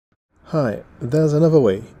Hi, there's another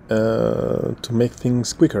way to make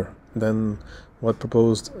things quicker than what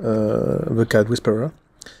proposed the Cat Whisperer.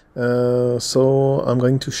 So I'm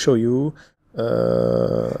going to show you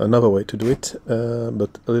another way to do it,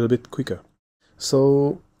 but a little bit quicker.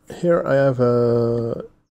 So here I have a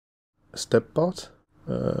step part,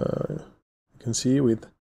 you can see, with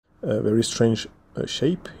a very strange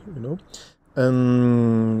shape,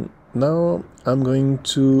 and now I'm going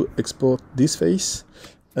to export this face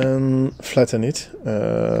and flatten it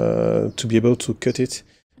to be able to cut it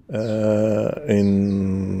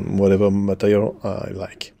in whatever material I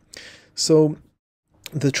like. So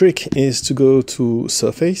the trick is to go to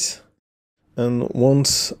Surface, and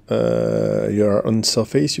once you're on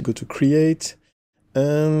Surface, you go to Create,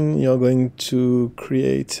 and you're going to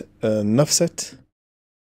create an offset.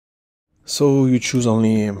 So you choose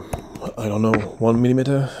only, I don't know, 1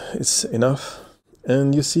 millimeter, it's enough.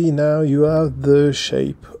 And you see now you have the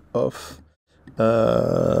shape of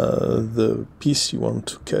the piece you want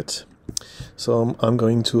to cut. So I'm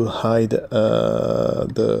going to hide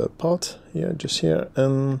the part here, just here,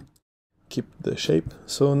 and keep the shape.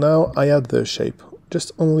 So now I have the shape,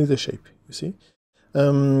 just only the shape, you see.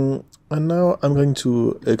 And now I'm going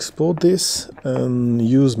to export this and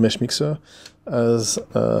use Meshmixer as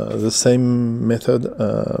the same method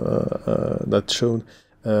that showed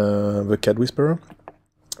the Cat Whisperer.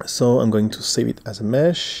 So I'm going to save it as a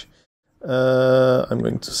mesh. I'm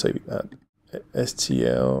going to save it at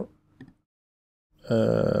STL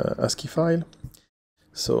ASCII file.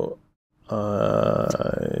 So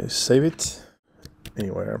I save it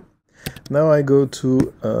anywhere. Now I go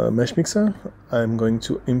to Meshmixer. I'm going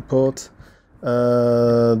to import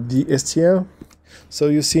the STL. So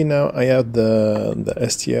you see now I have the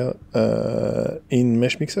STL in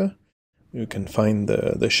Meshmixer. You can find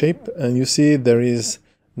the shape, and you see there is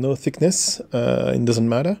no thickness. It doesn't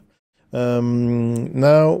matter.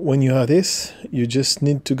 Now when you have this, you just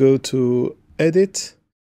need to go to Edit,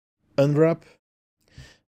 Unwrap,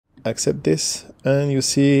 accept this, and you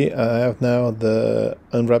see I have now the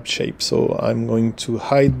unwrapped shape. So I'm going to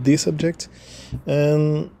hide this object,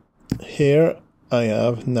 and here I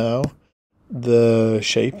have now the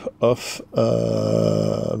shape of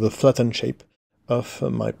the flattened shape of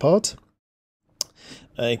my part.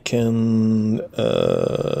 I can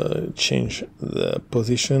change the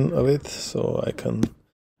position of it so I can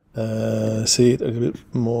see it a little bit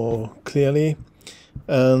more clearly.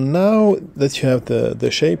 And now that you have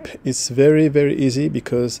the shape, it's very, very easy,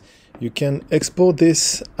 because you can export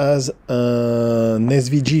this as an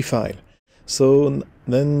SVG file. So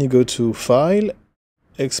then you go to File,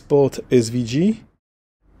 Export SVG,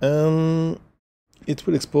 and it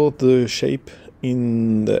will export the shape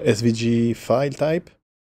in the SVG file type.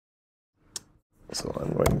 So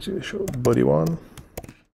I'm going to show body one.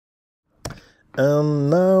 And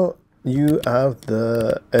now you have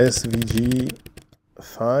the SVG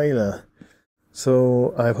file.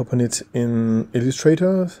 So I've opened it in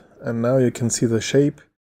Illustrator, and now you can see the shape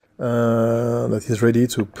that is ready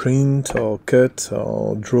to print or cut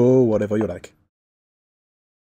or draw, whatever you like.